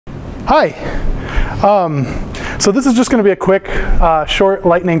Hi. So this is just going to be a quick, short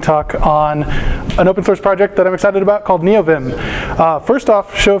lightning talk on an open source project that I'm excited about called NeoVim. First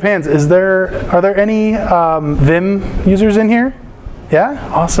off, show of hands, are there any Vim users in here? Yeah?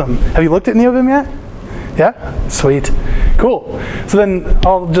 Awesome. Have you looked at NeoVim yet? Yeah? Sweet. Cool. So then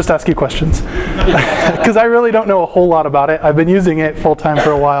I'll just ask you questions. Because I really don't know a whole lot about it. I've been using it full time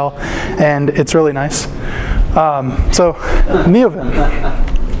for a while, and it's really nice. So NeoVim.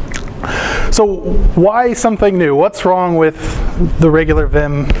 So why something new? What's wrong with the regular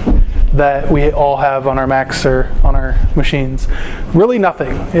Vim that we all have on our Macs or on our machines? Really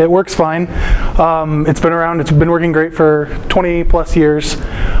nothing. It works fine. It's been around, it's been working great for 20 plus years,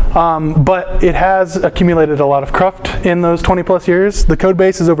 but it has accumulated a lot of cruft in those 20 plus years. The code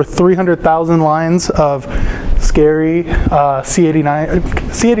base is over 300,000 lines of scary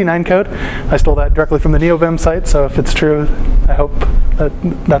C89 code. I stole that directly from the NeoVim site, so if it's true, I hope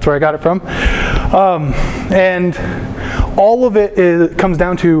that's where I got it from. And all of it comes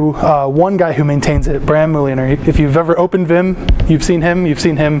down to one guy who maintains it, Bram Mulliner. If you've ever opened Vim, you've seen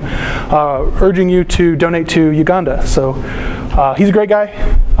him urging you to donate to Uganda. So he's a great guy.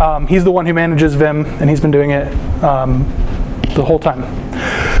 He's the one who manages Vim, and he's been doing it the whole time.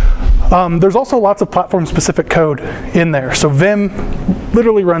 There's also lots of platform-specific code in there. So Vim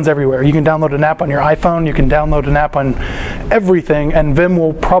literally runs everywhere. You can download an app on your iPhone, you can download an app on everything, and Vim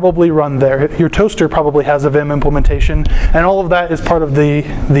will probably run there. Your toaster probably has a Vim implementation, and all of that is part of the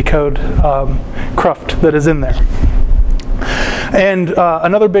code cruft that is in there. And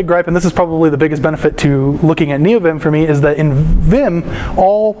another big gripe, and this is probably the biggest benefit to looking at NeoVim for me, is that in Vim,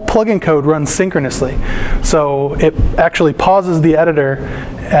 all plugin code runs synchronously. So it actually pauses the editor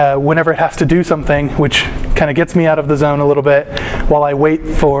whenever it has to do something, which kind of gets me out of the zone a little bit while I wait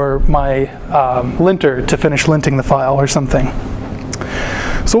for my linter to finish linting the file or something.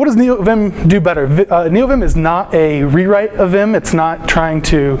 So what does NeoVim do better? NeoVim is not a rewrite of Vim. It's not trying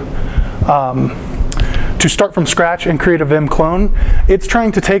to start from scratch and create a Vim clone. It's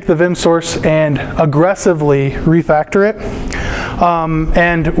trying to take the Vim source and aggressively refactor it.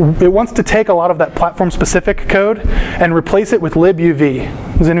 And it wants to take a lot of that platform-specific code and replace it with libuv.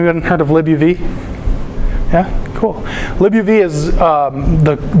 Has anyone heard of libuv? Yeah? Cool. libuv is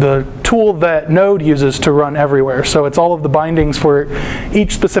the tool that Node uses to run everywhere. So it's all of the bindings for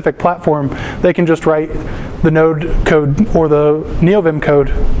each specific platform. They can just write the Node code or the NeoVim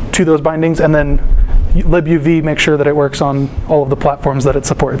code to those bindings, and then libuv makes sure that it works on all of the platforms that it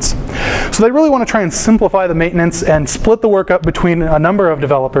supports. So they really want to try and simplify the maintenance and split the work up between a number of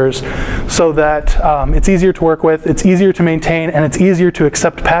developers so that it's easier to work with, it's easier to maintain, and it's easier to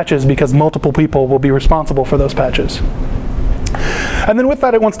accept patches because multiple people will be responsible for those patches. And then with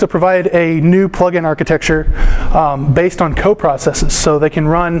that, it wants to provide a new plugin architecture based on co-processes. So they can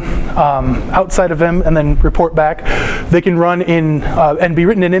run outside of Vim and then report back. They can run in and be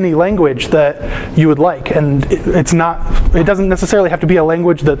written in any language that you would like. And it doesn't necessarily have to be a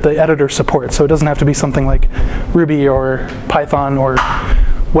language that the editor supports. So it doesn't have to be something like Ruby or Python or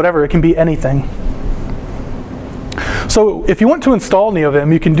whatever. It can be anything. So if you want to install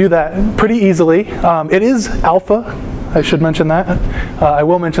NeoVim, you can do that pretty easily. It is alpha. I should mention that. I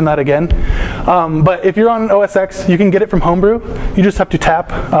will mention that again. But if you're on OS X, you can get it from Homebrew. You just have to tap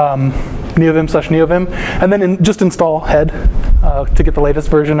NeoVim/NeoVim, and then just install head to get the latest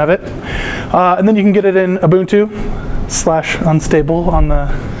version of it. And then you can get it in Ubuntu/unstable on the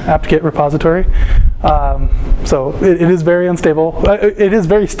apt-get repository. So it is very unstable. It is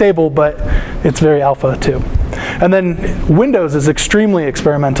very stable, but it's very alpha too. And then Windows is extremely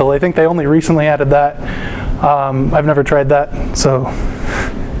experimental. I think they only recently added that. I've never tried that, so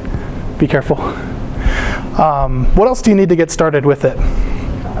be careful. What else do you need to get started with it?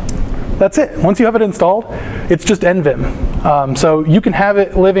 That's it. Once you have it installed, it's just NVim. So you can have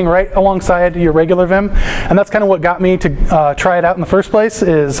it living right alongside your regular Vim, and that's kind of what got me to try it out in the first place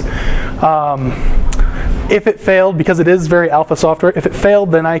is if it failed, because it is very alpha software, if it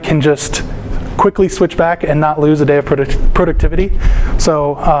failed, then I can just quickly switch back and not lose a day of productivity.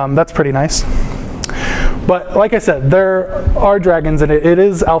 So that's pretty nice. But like I said, there are dragons in it. It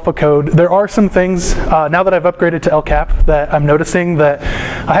is alpha code. There are some things, now that I've upgraded to LCAP, that I'm noticing that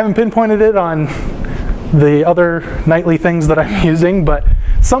I haven't pinpointed it on the other nightly things that I'm using, but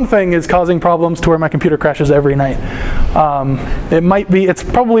something is causing problems to where my computer crashes every night. It's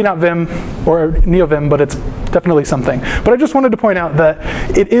probably not Vim or NeoVim, but it's definitely something. But I just wanted to point out that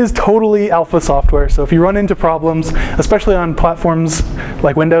it is totally alpha software, so if you run into problems, especially on platforms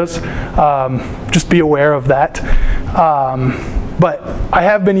like Windows, just be aware of that. But I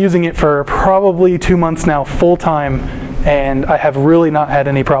have been using it for probably 2 months now, full time, and I have really not had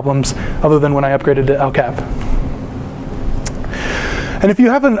any problems other than when I upgraded to LCAP. And if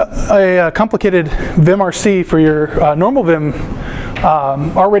you have a complicated vimrc for your normal Vim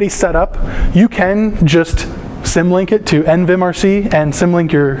already set up, you can just symlink it to nvimrc and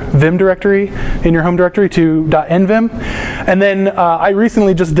symlink your Vim directory in your home directory to .nvim. And then I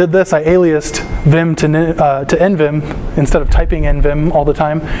recently just did this. I aliased Vim to nvim instead of typing nvim all the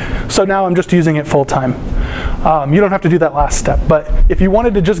time. So now I'm just using it full time. You don't have to do that last step, but if you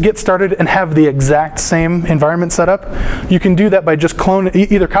wanted to just get started and have the exact same environment set up, you can do that by just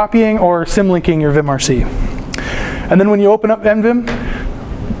either copying or symlinking your vimrc. And then when you open up nvim,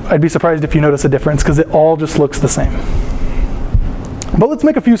 I'd be surprised if you notice a difference because it all just looks the same. But let's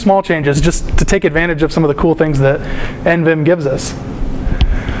make a few small changes just to take advantage of some of the cool things that NVim gives us.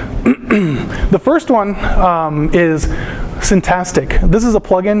 The first one is Syntastic. This is a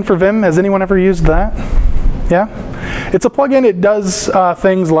plugin for Vim. Has anyone ever used that? Yeah? It's a plugin. It does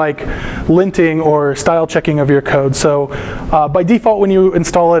things like linting or style checking of your code. So by default, when you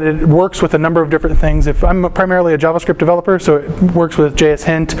install it, it works with a number of different things. If I'm primarily a JavaScript developer, so it works with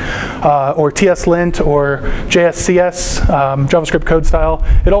JSHint or TSLint or JSCS, JavaScript code style.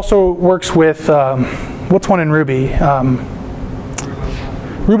 It also works with, what's one in Ruby?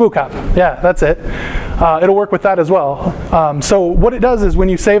 Rubocop. Yeah, that's it. It'll work with that as well. So what it does is when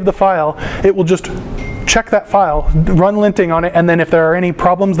you save the file, it will just check that file, run linting on it, and then if there are any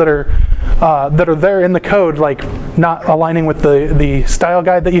problems that are there in the code, like not aligning with the style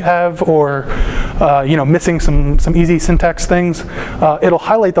guide that you have, or missing some easy syntax things, it'll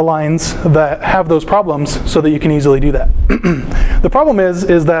highlight the lines that have those problems so that you can easily do that. The problem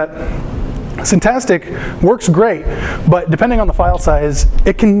is that Syntastic works great, but depending on the file size,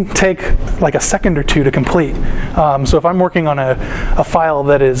 it can take like a second or two to complete. So if I'm working on a file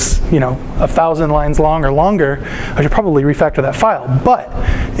that is 1,000 lines long or longer, I should probably refactor that file. But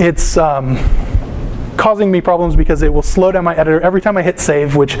it's causing me problems because it will slow down my editor every time I hit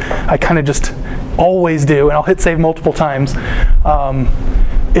save, which I kind of just always do, and I'll hit save multiple times.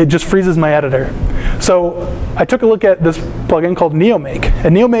 It just freezes my editor. So I took a look at this plugin called NeoMake,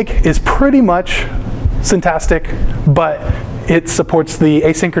 and NeoMake is pretty much Syntastic, but it supports the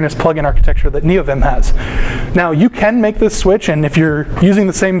asynchronous plugin architecture that NeoVim has. Now you can make this switch, and if you're using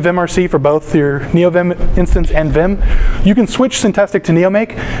the same vimrc for both your NeoVim instance and Vim, you can switch Syntastic to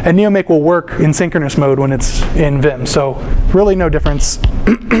NeoMake, and NeoMake will work in synchronous mode when it's in Vim. So really no difference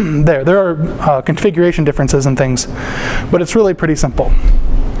there. There are configuration differences and things, but it's really pretty simple.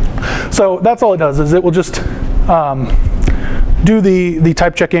 So that's all it does, is it will just do the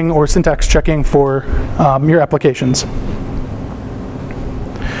type checking or syntax checking for your applications.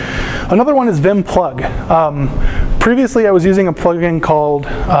 Another one is Vim Plug. Previously I was using a plugin called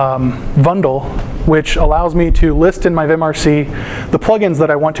Bundle, which allows me to list in my vimrc the plugins that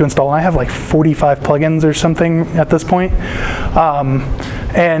I want to install. And I have like 45 plugins or something at this point.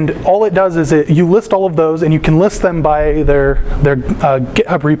 And all it does is you list all of those, and you can list them by their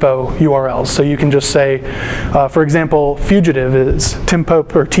GitHub repo URLs. So you can just say, for example, Fugitive is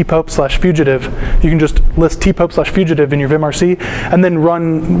timpope or tpope/fugitive. You can just list tpope/fugitive in your vimrc, and then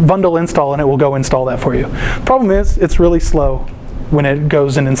run bundle install, and it will go install that for you. Problem is, it's really slow when it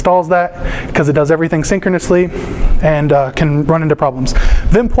goes and installs that, because it does everything synchronously and can run into problems.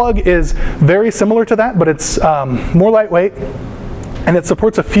 Vim Plug is very similar to that, but it's more lightweight. And it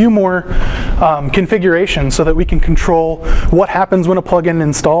supports a few more configurations so that we can control what happens when a plugin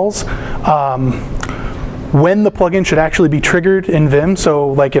installs, when the plugin should actually be triggered in Vim. So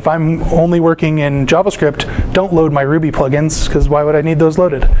like if I'm only working in JavaScript, don't load my Ruby plugins, because why would I need those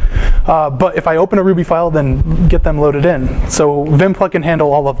loaded? But if I open a Ruby file, then get them loaded in. So Vim Plug can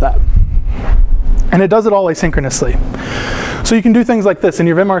handle all of that. And it does it all asynchronously. So you can do things like this. In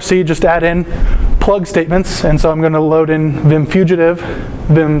your vimrc, just add in plug statements. And so I'm going to load in Vim Fugitive,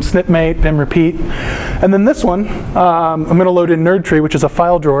 Vim Snipmate, Vim Repeat. And then this one, I'm going to load in NerdTree, which is a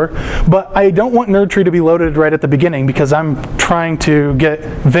file drawer. But I don't want NerdTree to be loaded right at the beginning, because I'm trying to get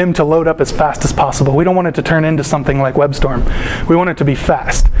Vim to load up as fast as possible. We don't want it to turn into something like WebStorm. We want it to be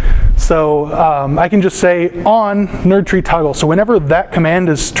fast. So I can just say on NerdTree toggle. So whenever that command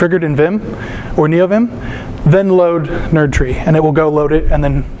is triggered in Vim or NeoVim, then load NerdTree, and it will go load it and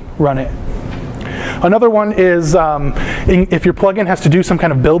then run it. Another one is if your plugin has to do some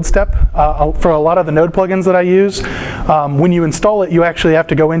kind of build step. For a lot of the Node plugins that I use, when you install it, you actually have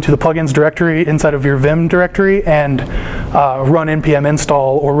to go into the plugins directory inside of your Vim directory and run npm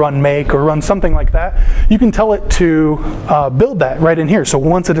install or run make or run something like that. You can tell it to build that right in here. So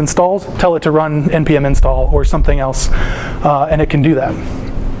once it installs, tell it to run npm install or something else, and it can do that.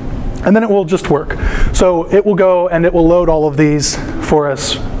 and then it will just work. So it will go and it will load all of these for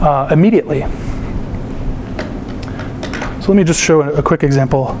us immediately. So let me just show a quick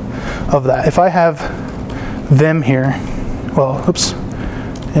example of that. If I have Vim here, well, oops,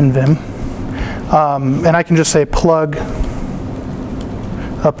 in Vim, and I can just say plug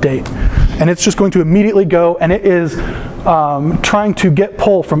update, and it's just going to immediately go, and it is trying to get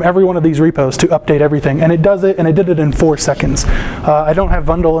pull from every one of these repos to update everything, and it does it, and it did it in 4 seconds. I don't have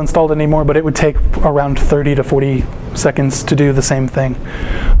Bundle installed anymore, but it would take around 30 to 40 seconds to do the same thing.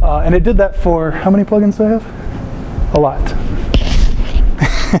 And it did that for, how many plugins do I have? A lot.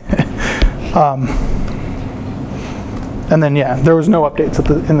 And then, yeah, there was no updates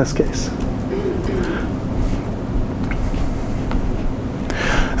in this case.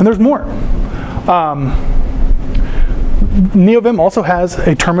 And there's more. NeoVim also has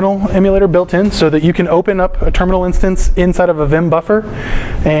a terminal emulator built in so that you can open up a terminal instance inside of a Vim buffer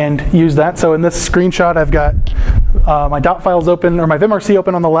and use that. So in this screenshot, I've got my dot files open, or my vimrc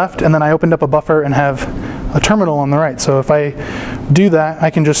open on the left, and then I opened up a buffer and have a terminal on the right. So if I do that, I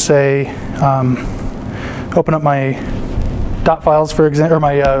can just say, open up my dot files, for example, or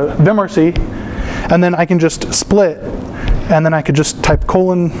my vimrc, and then I can just split, and then I could just type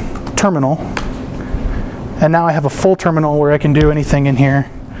 :terminal, and now I have a full terminal where I can do anything in here.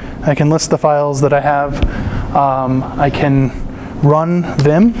 I can list the files that I have. I can run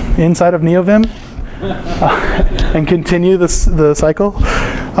Vim inside of NeoVim and continue the cycle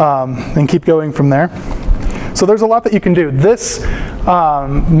and keep going from there. So there's a lot that you can do. This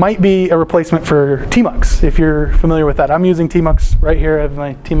might be a replacement for Tmux, if you're familiar with that. I'm using Tmux right here. I have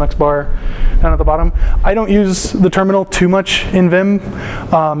my Tmux bar down at the bottom. I don't use the terminal too much in Vim.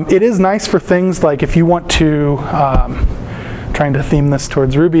 It is nice for things like if you want to, trying to theme this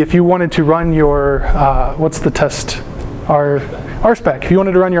towards Ruby, if you wanted to run your, what's the test? RSpec. If you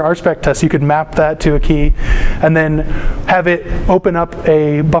wanted to run your RSpec test, you could map that to a key and then have it open up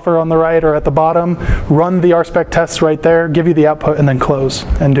a buffer on the right or at the bottom, run the RSpec tests right there, give you the output, and then close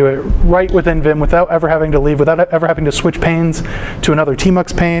and do it right within Vim without ever having to leave, without ever having to switch panes to another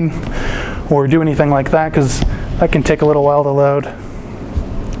Tmux pane or do anything like that, because that can take a little while to load.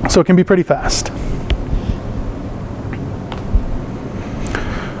 So it can be pretty fast.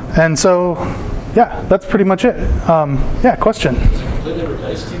 And so, yeah, that's pretty much it. Yeah, question? Does it completely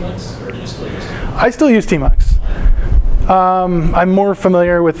replace Tmux, or do you still use Tmux? I still use Tmux. I'm more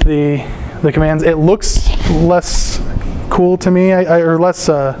familiar with the commands. It looks less cool to me, or less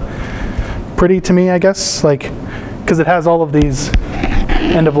pretty to me, I guess, like, because it has all of these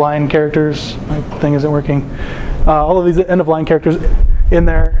end-of-line characters. My thing isn't working. All of these end-of-line characters in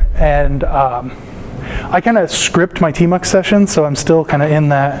there, and I kind of script my Tmux sessions, so I'm still kind of in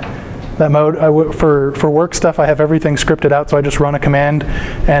that mode. For work stuff, I have everything scripted out, so I just run a command,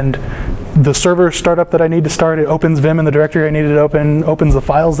 and the server startup that I need to start, it opens Vim in the directory I need it to open, opens the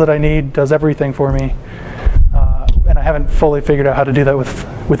files that I need, does everything for me. And I haven't fully figured out how to do that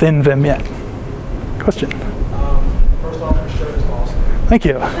within Vim yet. Question? First off, your shirt is awesome. Thank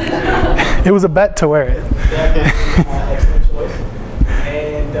you. It was a bet to wear it. Excellent choice.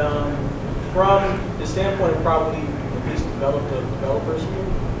 And from the standpoint of probably at least developers here,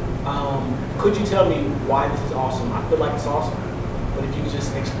 could you tell me why this is awesome? I feel like it's awesome, but if you could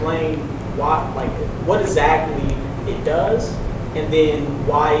just explain why, like what exactly it does, and then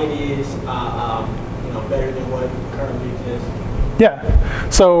why it is, better than what currently exists. Yeah.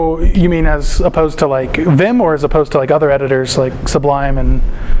 So you mean as opposed to like Vim, or as opposed to like other editors like Sublime and?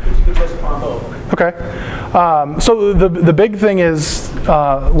 If you could touch upon both. Okay. So the big thing is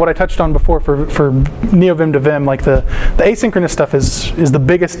what I touched on before for NeoVim to Vim, like the asynchronous stuff is the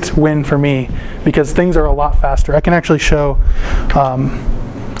biggest win for me, because things are a lot faster. I can actually show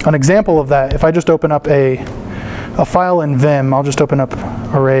an example of that. If I just open up a file in Vim, I'll just open up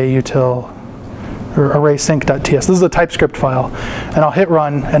array-util or array-sync.ts. This is a TypeScript file, and I'll hit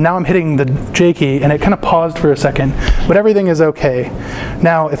run, and now I'm hitting the J key, and it kind of paused for a second, but everything is okay.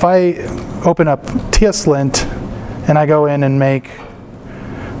 Now, if I open up tslint, and I go in and make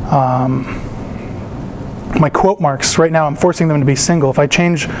my quote marks, right now I'm forcing them to be single. If I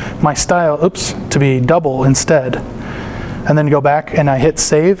change my style, to be double instead, and then go back and I hit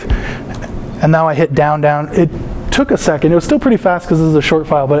save, and now I hit down, it took a second. It was still pretty fast because this is a short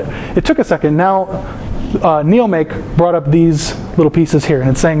file, but it took a second. Now NeoMake brought up these little pieces here, and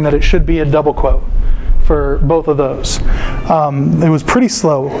it's saying that it should be a double quote for both of those. It was pretty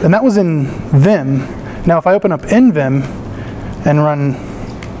slow, and that was in Vim. Now if I open up NVim and run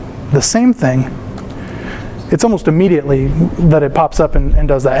the same thing, it's almost immediately that it pops up and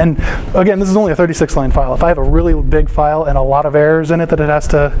does that. And again, this is only a 36-line file. If I have a really big file and a lot of errors in it that it has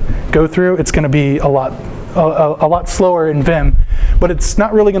to go through, it's going to be a lot slower in Vim. But it's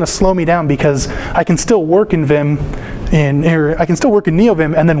not really going to slow me down because I can still work in Vim, I can still work in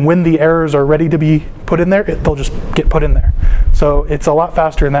NeoVim, and then when the errors are ready to be put in there, they'll just get put in there. So it's a lot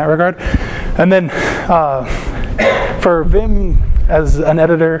faster in that regard. And then for Vim as an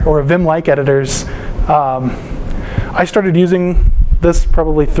editor, or Vim-like editors, I started using this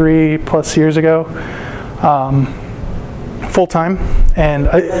probably 3+ years ago, full time. And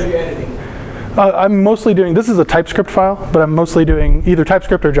I'm mostly doing, this is a TypeScript file, but I'm mostly doing either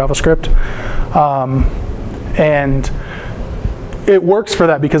TypeScript or JavaScript. And it works for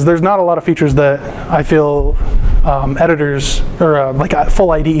that because there's not a lot of features that I feel editors or like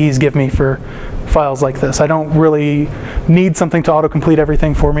full IDEs give me for files like this. I don't really need something to autocomplete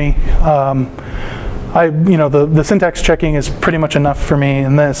everything for me. The syntax checking is pretty much enough for me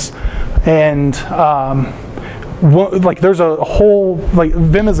in this. And there's a whole,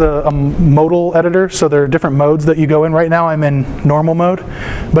 Vim is a modal editor, so there are different modes that you go in. Right now I'm in normal mode,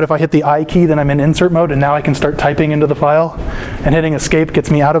 but if I hit the I key, then I'm in insert mode, and now I can start typing into the file, and hitting escape gets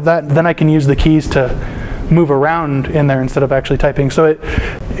me out of that. Then I can use the keys to move around in there instead of actually typing. So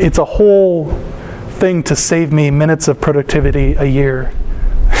it's a whole thing to save me minutes of productivity a year.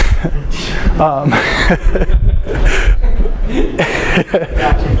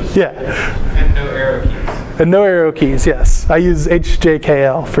 Yeah. And no arrow keys. And no arrow keys, yes. I use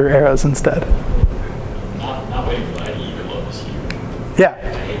HJKL for arrows instead. Not waiting for the IDE to load is huge. Yeah,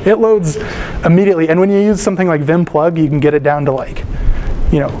 it loads immediately. And when you use something like Vim plug, you can get it down to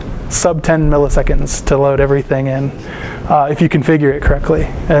sub 10 milliseconds to load everything in if you configure it correctly.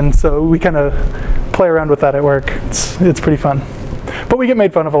 And so we kind of play around with that at work. It's pretty fun. But we get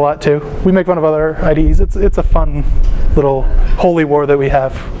made fun of a lot too. We make fun of other IDEs. It's a fun little holy war that we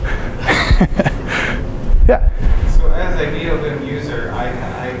have. Yeah. So as a NeoVim user,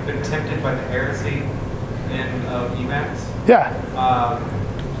 I've been tempted by the heresy of Emacs. Yeah.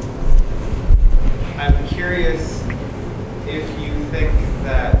 I'm curious if you think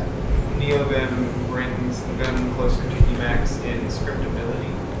that NeoVim brings Vim closer to Emacs in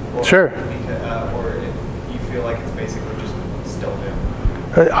scriptability, or sure. Or if you feel like it's basically just still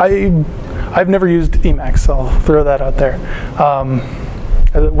Vim. I've never used Emacs, so I'll throw that out there.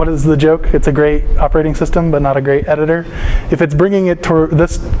 What is the joke? It's a great operating system, but not a great editor. If it's bringing it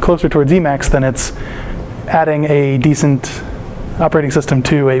this closer towards Emacs, then it's adding a decent operating system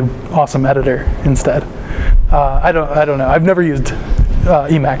to a awesome editor instead. I don't know. I've never used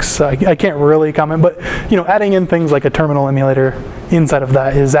Emacs, so I can't really comment. But adding in things like a terminal emulator inside of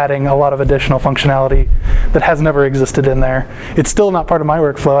that is adding a lot of additional functionality that has never existed in there. It's still not part of my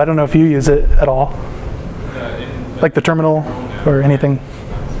workflow. I don't know if you use it at all, like the terminal or anything.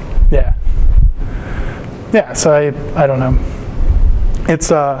 Yeah. Yeah. So I don't know.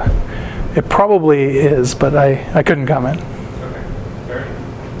 It's it probably is, but I couldn't comment. Okay. Fair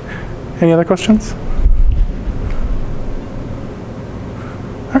enough. Any other questions?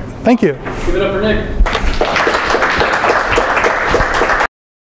 All right. Thank you. Give it up for Nick.